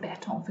place a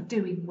bet on for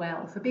doing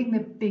well, for being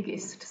the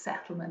biggest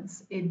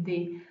settlements in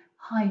the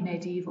high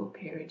medieval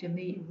period, in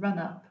the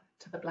run-up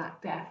to the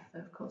Black Death.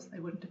 Of course, they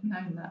wouldn't have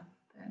known that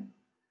then.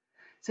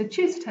 So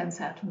choose 10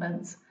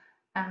 settlements,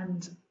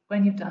 and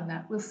when you've done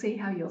that, we'll see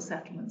how your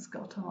settlements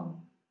got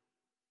on.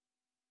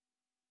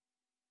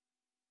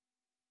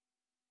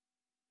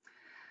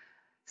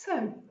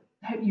 So,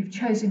 I hope you've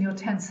chosen your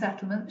 10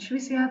 settlements. Shall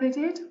we see how they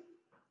did?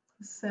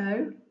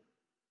 So,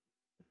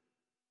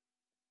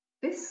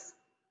 this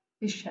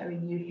is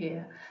showing you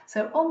here.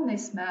 So on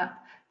this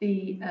map,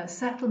 the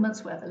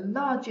settlements where the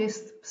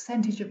largest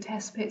percentage of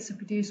test pits have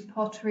produced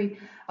pottery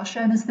are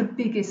shown as the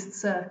biggest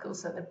circle.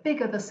 So the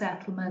bigger the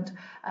settlement,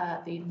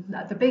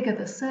 the bigger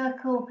the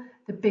circle,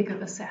 the bigger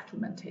the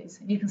settlement is.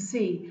 And you can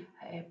see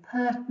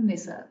Purton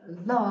is a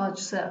large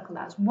circle.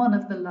 That's one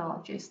of the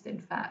largest, in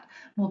fact.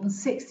 More than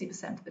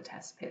 60% of the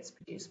test pits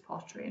produce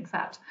pottery. In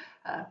fact,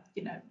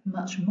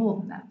 much more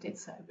than that did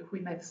so. If we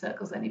made the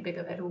circles any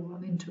bigger, they'd all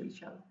run into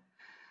each other.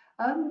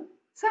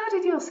 So how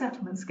did your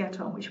settlements get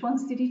on? Which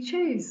ones did you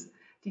choose?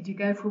 Did you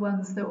go for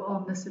ones that were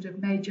on the sort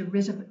of major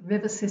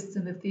river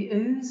system of the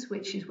Ouse,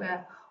 which is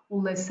where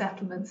all those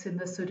settlements in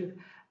the sort of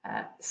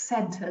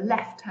centre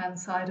left-hand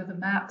side of the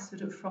map,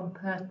 sort of from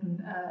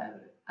Purton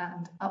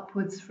and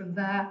upwards from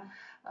there,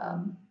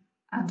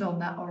 and on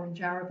that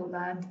orange arable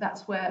land,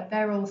 that's where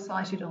they're all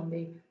sited on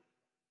the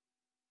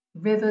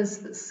rivers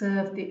that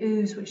serve the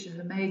Ouse, which is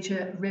a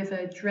major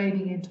river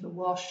draining into the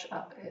Wash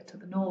up to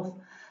the north,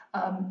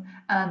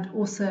 and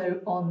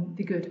also on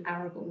the good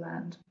arable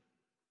land.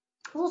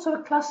 There's also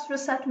a cluster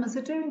of settlements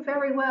that are doing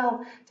very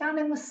well down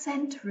in the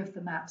centre of the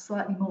map,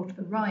 slightly more to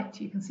the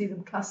right. You can see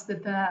them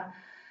clustered there.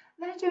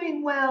 They're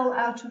doing well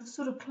out of the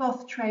sort of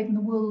cloth trade and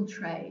the wool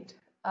trade.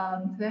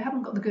 They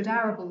haven't got the good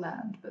arable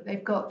land, but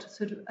they've got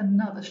sort of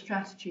another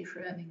strategy for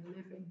earning a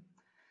living.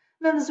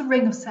 And then there's a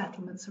ring of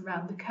settlements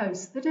around the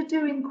coast that are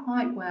doing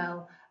quite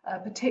well,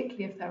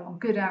 particularly if they're on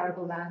good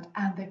arable land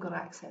and they've got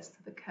access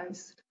to the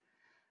coast.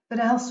 But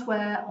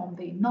elsewhere on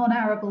the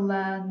non-arable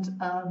land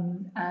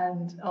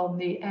and on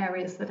the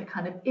areas that are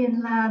kind of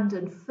inland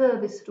and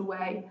furthest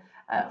away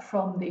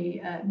from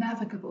the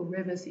navigable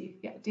rivers that you can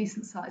get a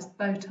decent sized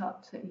boat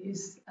up to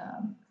use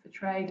for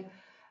trade,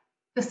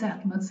 the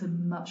settlements are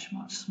much,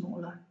 much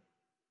smaller.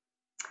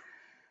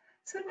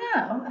 So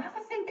now have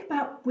a think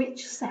about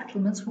which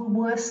settlements were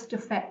worst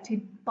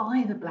affected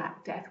by the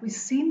Black Death. We've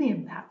seen the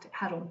impact it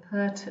had on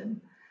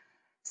Purton.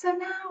 So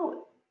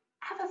now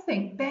have a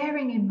think,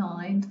 bearing in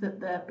mind that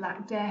the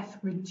Black Death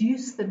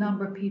reduced the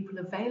number of people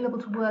available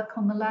to work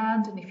on the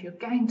land, and if you're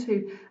going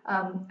to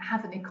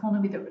have an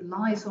economy that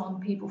relies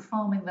on people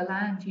farming the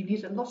land, you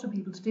need a lot of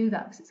people to do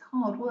that because it's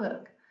hard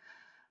work.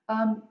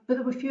 But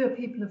there were fewer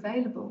people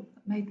available.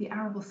 That made the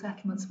arable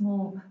settlements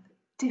more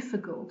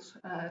difficult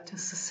to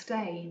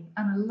sustain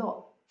and a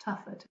lot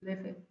tougher to live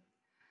in.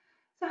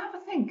 So have a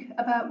think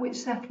about which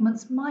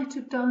settlements might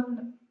have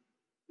done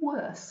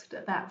worst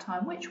at that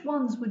time. Which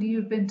ones would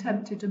you have been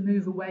tempted to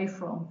move away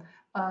from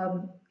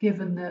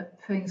given that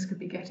things could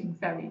be getting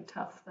very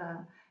tough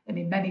there. And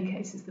in many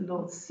cases, the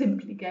lords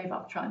simply gave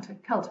up trying to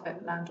cultivate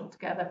the land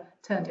altogether,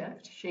 turned it over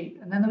to sheep,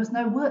 and then there was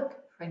no work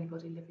for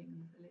anybody living in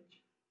the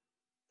village.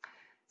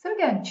 So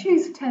again,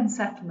 choose 10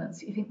 settlements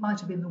that you think might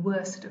have been the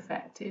worst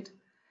affected.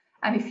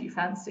 And if you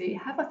fancy,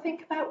 have a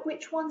think about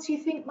which ones you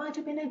think might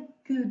have been a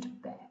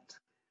good bet,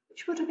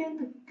 which would have been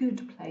the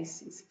good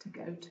places to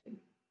go to.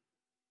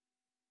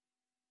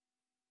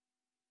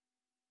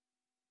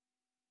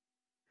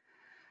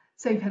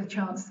 So you've had a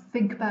chance to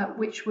think about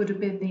which would have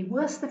been the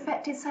worst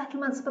affected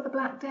settlements for the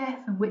Black Death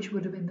and which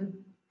would have been the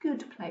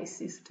good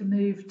places to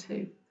move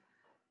to.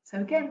 So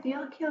again, the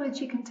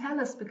archaeology can tell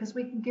us because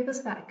we can give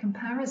us that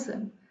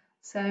comparison.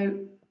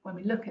 So when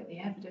we look at the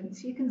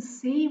evidence, you can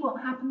see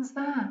what happens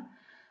there.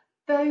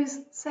 Those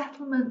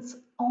settlements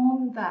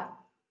on that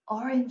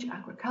orange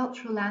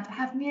agricultural land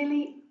have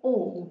nearly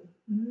all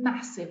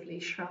massively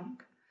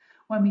shrunk.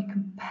 When we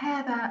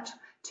compare that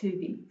to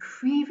the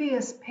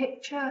previous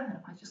picture, and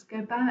if I just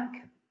go back,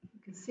 you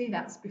can see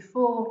that's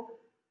before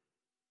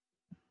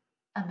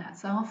and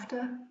that's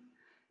after.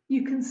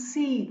 You can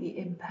see the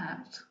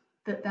impact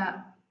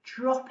that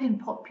drop in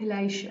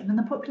population, and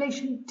the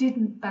population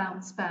didn't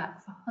bounce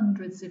back for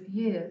hundreds of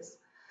years.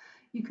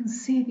 You can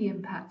see the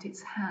impact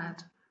it's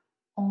had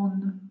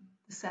on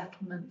the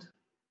settlement,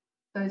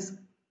 those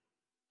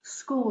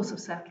scores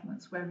of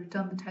settlements where we've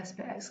done the test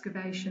pit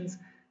excavations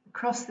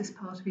across this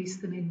part of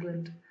eastern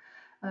England.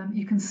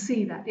 You can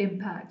see that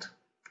impact.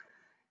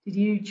 Did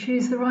you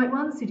choose the right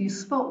ones? Did you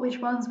spot which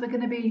ones were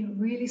going to be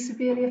really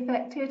severely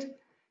affected?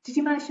 Did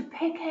you manage to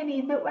pick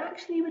any that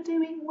actually were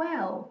doing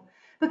well?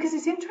 Because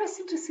it's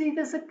interesting to see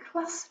there's a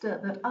cluster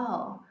that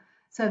are.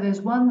 So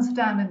there's ones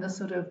down in the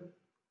sort of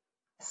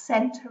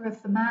centre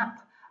of the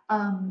map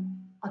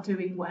are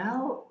doing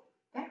well.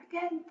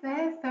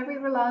 They're very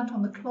reliant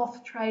on the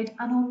cloth trade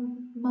and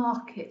on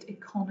market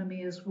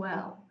economy as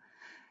well.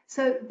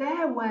 So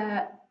they're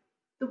where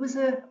there was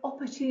an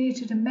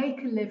opportunity to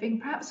make a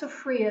living, perhaps a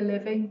freer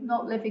living,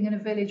 not living in a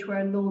village where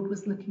a lord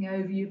was looking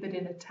over you, but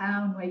in a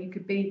town where you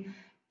could be in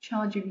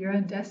charge of your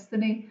own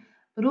destiny,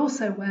 but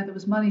also where there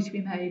was money to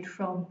be made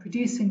from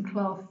producing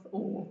cloth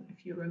or,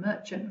 if you were a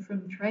merchant,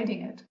 from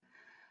trading it.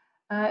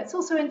 It's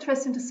also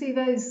interesting to see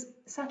those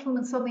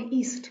settlements on the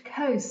east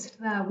coast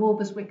there,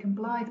 Walberswick and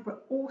Blyth, were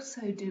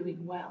also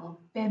doing well,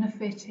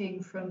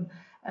 benefiting from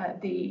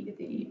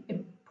the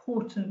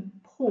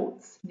important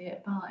ports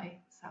nearby,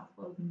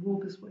 Southwold and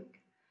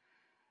Walberswick.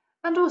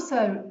 And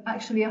also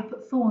actually up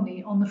at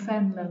Thorney on the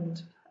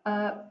Fenland.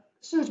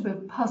 It's just a bit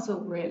of a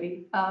puzzle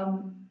really.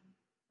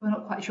 We're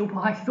not quite sure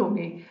why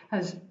Thorney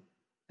has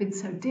been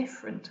so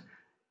different.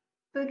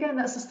 But again,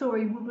 that's a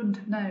story we wouldn't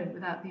have known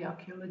without the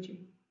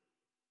archaeology.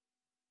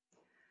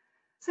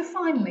 So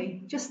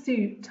finally, just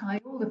to tie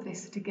all of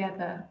this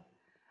together,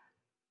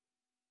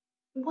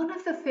 one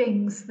of the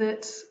things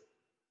that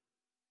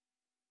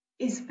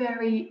is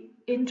very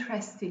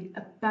interesting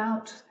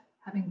about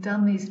having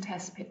done these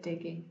test pit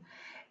digging,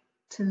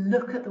 to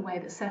look at the way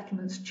that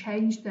settlements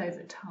changed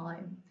over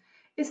time,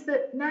 is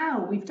that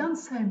now we've done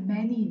so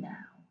many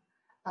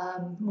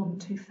now, more than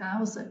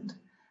 2,000,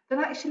 that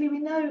actually we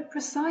know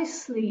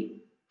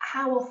precisely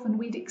how often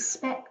we'd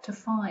expect to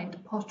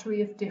find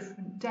pottery of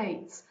different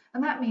dates.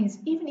 And that means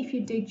even if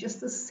you dig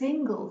just a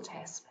single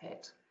test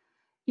pit,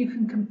 you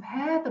can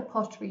compare the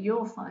pottery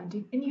you're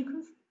finding and you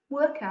can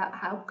work out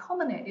how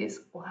common it is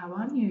or how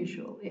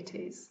unusual it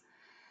is.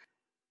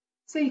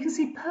 So you can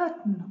see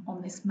Purton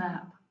on this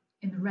map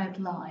in the red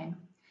line,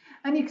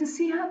 and you can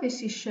see how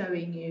this is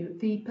showing you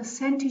the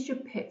percentage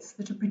of pits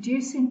that are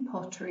producing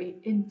pottery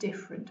in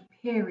different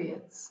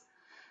periods.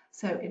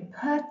 So in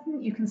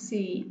Purton, you can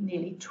see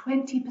nearly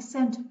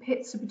 20% of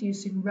pits are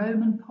producing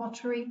Roman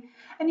pottery,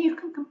 and you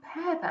can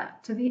compare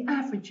that to the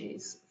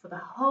averages for the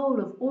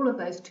whole of all of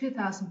those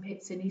 2,000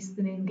 pits in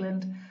eastern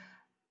England.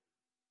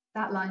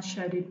 That line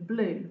showed in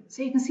blue.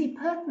 So you can see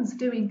Purton's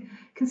doing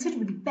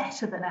considerably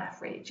better than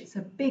average. It's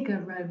a bigger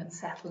Roman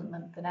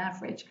settlement than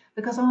average,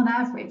 because on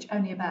average,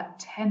 only about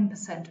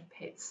 10% of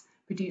pits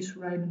produce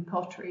Roman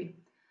pottery.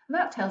 And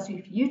that tells you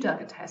if you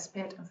dug a test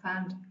pit and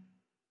found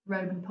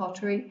Roman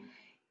pottery,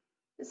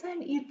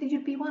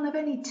 you'd be one of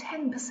only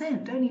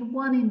 10%. Only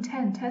 1 in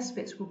 10 test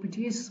pits will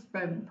produce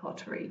Roman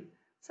pottery.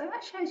 So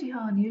that shows you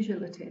how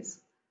unusual it is.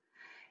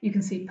 You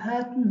can see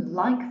Purton,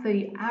 like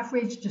the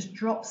average, just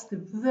drops to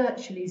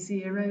virtually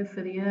zero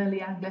for the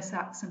early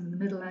Anglo-Saxon and the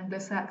middle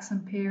Anglo-Saxon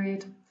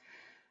period.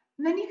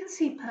 And then you can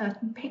see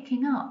Purton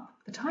picking up.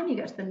 By the time you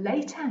get to the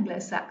late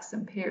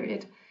Anglo-Saxon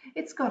period,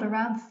 it's got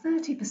around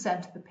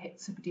 30% of the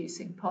pits are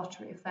producing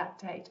pottery of that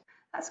date.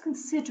 That's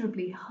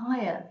considerably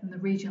higher than the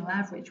regional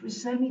average, which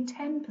is only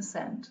 10%.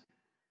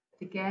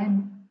 But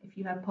again, if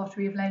you have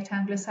pottery of late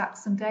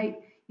Anglo-Saxon date,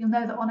 you'll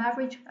know that on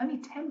average, only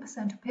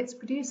 10% of pits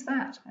produce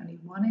that, only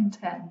 1 in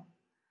 10.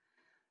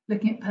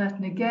 Looking at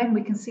Purton again,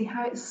 we can see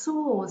how it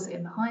soars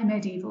in the high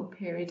medieval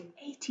period,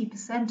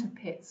 80% of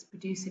pits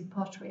producing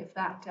pottery of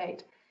that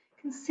date,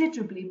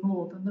 considerably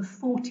more than the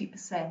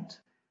 40%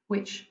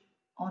 which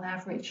on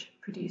average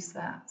produce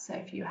that. So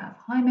if you have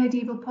high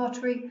medieval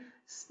pottery,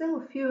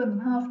 Still fewer than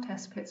half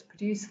test pits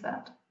produce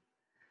that.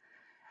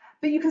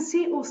 But you can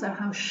see also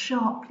how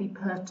sharply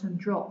Purton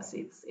drops.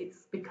 It's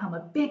become a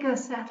bigger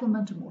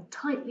settlement, a more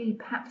tightly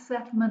packed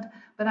settlement,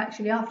 but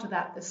actually after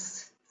that the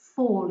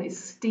fall is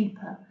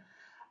steeper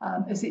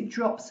as it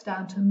drops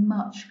down to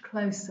much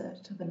closer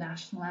to the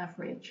national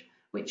average,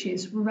 which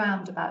is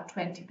round about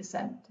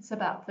 20%. It's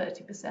about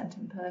 30%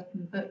 in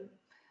Purton, but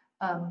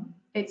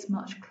it's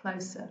much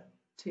closer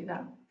to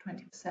that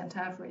 20%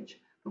 average.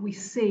 But we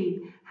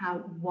see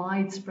how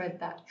widespread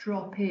that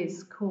drop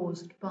is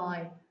caused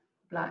by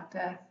Black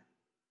Death.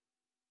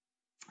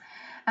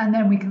 And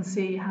then we can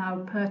see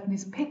how Purton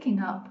is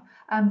picking up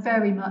and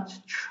very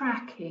much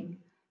tracking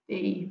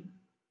the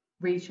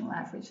regional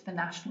average, the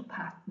national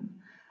pattern.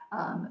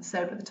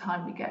 So by the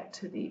time we get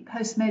to the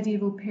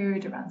post-medieval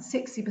period, around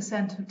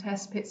 60% of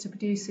test pits are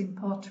producing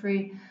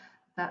pottery,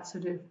 that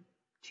sort of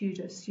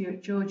Tudor,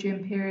 Stuart,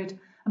 Georgian period.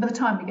 And by the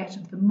time we get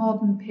into the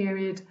modern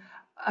period,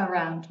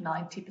 around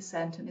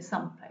 90%, and in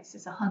some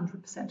places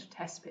 100% of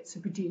test pits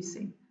are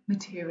producing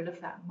material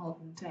of that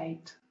modern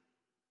date.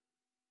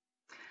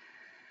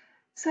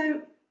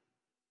 So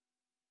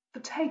the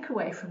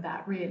takeaway from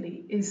that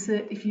really is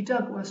that if you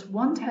dug just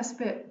one test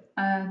pit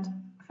and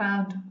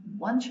found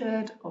one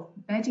sherd of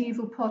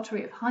medieval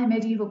pottery, of high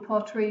medieval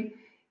pottery,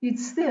 you'd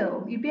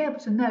be able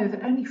to know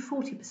that only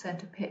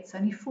 40% of pits,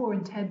 only 4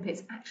 in 10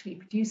 pits actually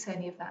produce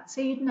any of that.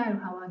 So you'd know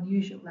how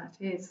unusual that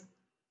is.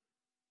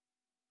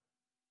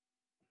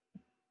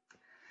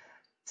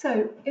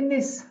 So in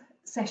this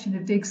session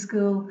of Dig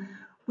School,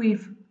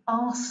 we've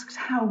asked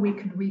how we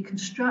can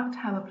reconstruct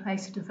how a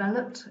place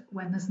developed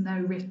when there's no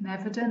written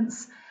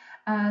evidence,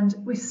 and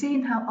we've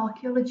seen how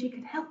archaeology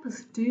can help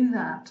us do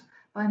that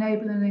by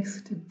enabling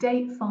us to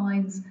date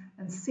finds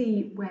and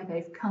see where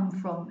they've come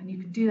from. And you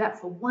can do that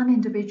for one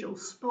individual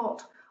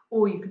spot,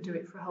 or you can do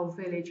it for a whole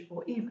village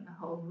or even a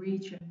whole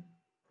region.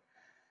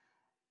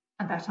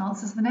 And that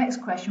answers the next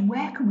question,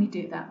 where can we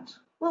do that?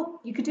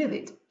 Well, you could do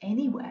it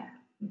anywhere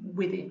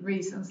within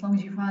reason, as long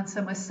as you find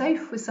somewhere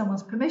safe with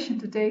someone's permission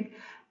to dig.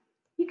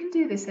 You can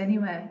do this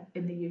anywhere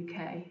in the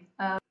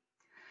UK.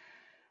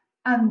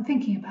 And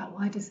thinking about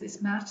why does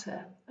this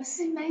matter? This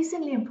is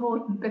amazingly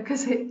important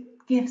because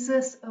it gives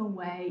us a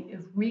way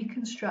of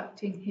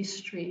reconstructing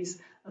histories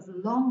of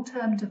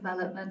long-term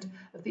development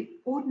of the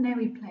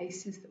ordinary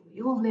places that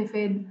we all live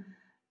in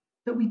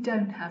that we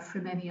don't have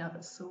from any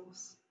other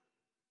source.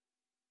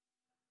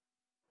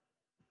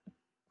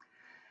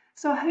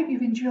 So I hope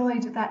you've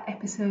enjoyed that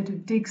episode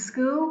of Dig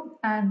School,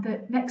 and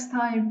that next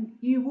time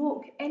you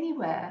walk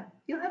anywhere,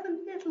 you'll have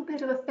a little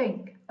bit of a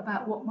think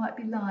about what might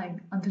be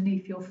lying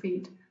underneath your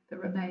feet that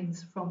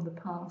remains from the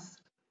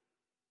past.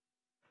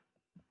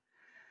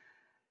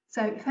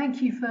 So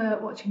thank you for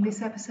watching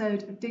this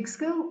episode of Dig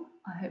School.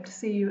 I hope to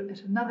see you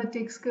at another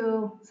Dig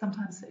School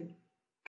sometime soon.